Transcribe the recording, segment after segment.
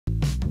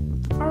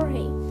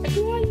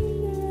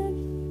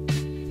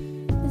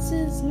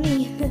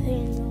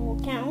Nathaniel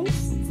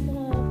Counts.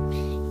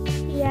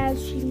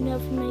 As you know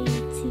from my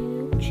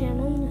YouTube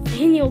channel,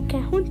 Nathaniel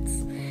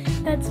Counts.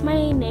 That's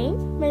my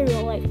name, my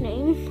real life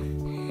name.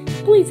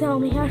 Please tell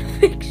me how to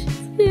fix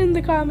it in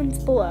the comments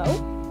below.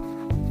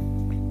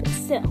 But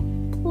still,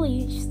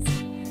 please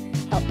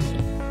help me.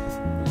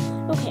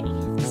 Okay,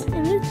 so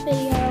in this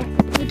video,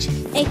 which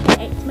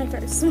aka my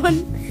first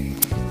one,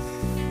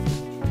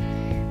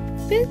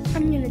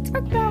 I'm going to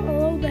talk about a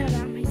little bit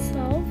about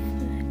myself,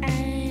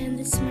 and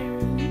this is my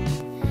room.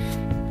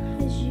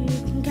 As you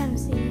can kind of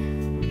see,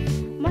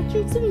 I'm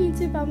watching some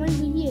YouTube about my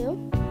Wii U.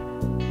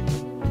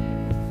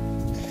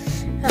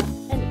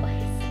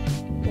 Anyways,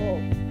 well,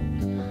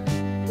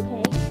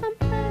 okay,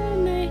 I'm a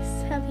nice,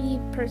 happy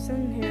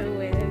person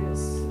who is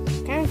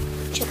kind of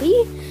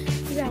chubby,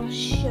 as I'll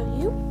show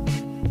you.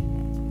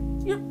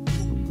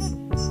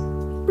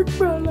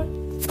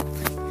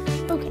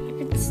 Okay,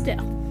 but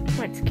still,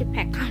 let's get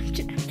back on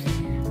track.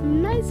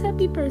 I'm a nice,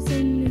 happy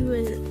person who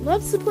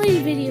loves to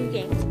play video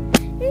games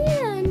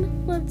and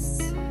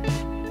loves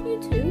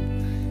YouTube.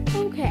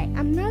 Okay,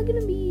 I'm not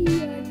gonna be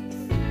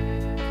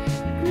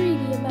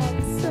greedy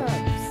about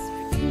subs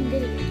for Team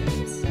Video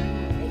Games.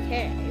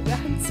 Okay,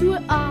 that's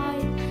what I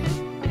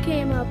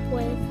came up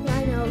with.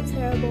 I know it's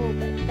terrible,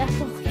 but that's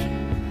what I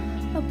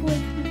came up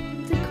with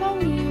to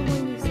call you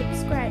when you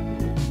subscribe.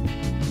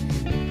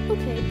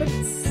 Okay, but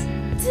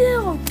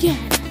still,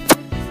 again,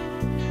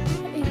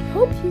 I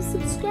hope you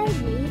subscribe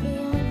me,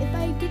 and if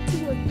I get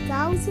to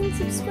 1,000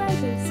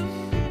 subscribers,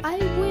 I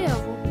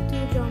will do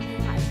a Draw My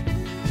Life.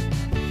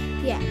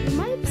 Yeah, you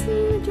might have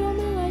seen a Draw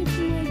My Life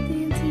from like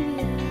the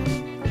NTVM,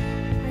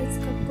 Ice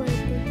Cupboard,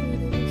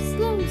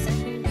 Slow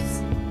Suckers,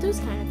 those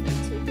kind of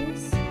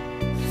YouTubers.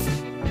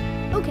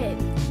 Okay,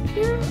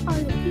 here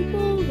are the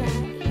people that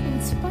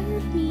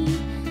inspired me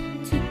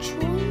to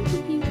join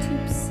the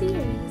YouTube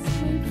series.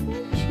 My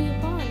friend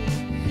Giovanni.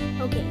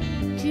 Okay,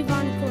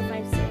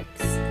 Giovanni456.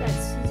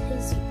 That's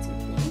his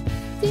YouTube name.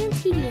 Dan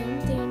TDM,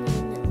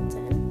 Daniel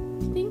Middleton.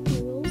 Think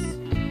Noodles.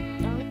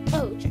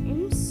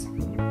 James.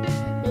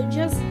 No,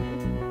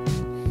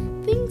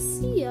 Justin. Think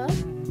Sia.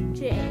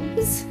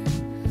 James.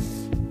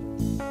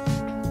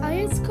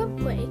 Ice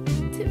Cupway.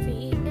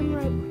 Tiffy.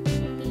 Imran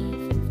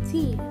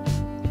B15.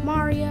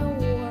 Mario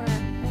or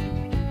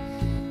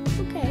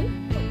okay,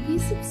 hope you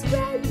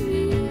subscribe me.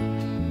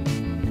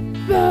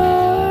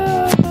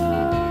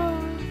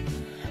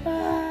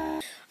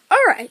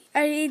 Alright,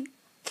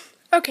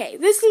 okay,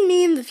 this is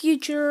me in the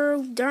future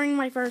during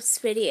my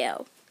first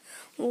video.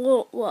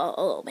 Well, a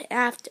little bit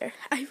after.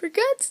 I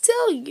forgot to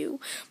tell you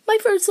my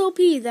first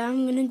LP that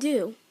I'm gonna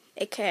do.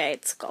 Okay,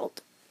 it's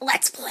called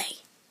Let's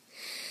Play.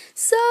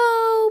 So,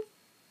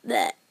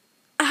 that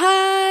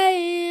I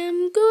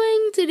am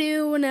going to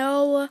do an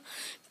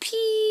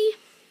LP,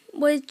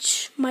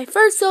 which my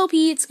first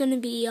LP it's gonna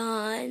be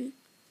on.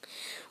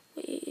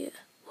 Wait,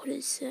 what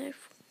is that?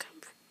 I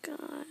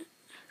forgot.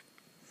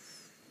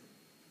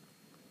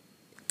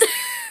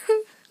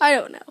 I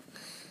don't know.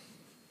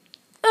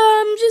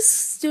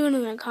 Just doing it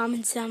in the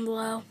comments down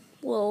below.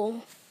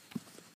 Well.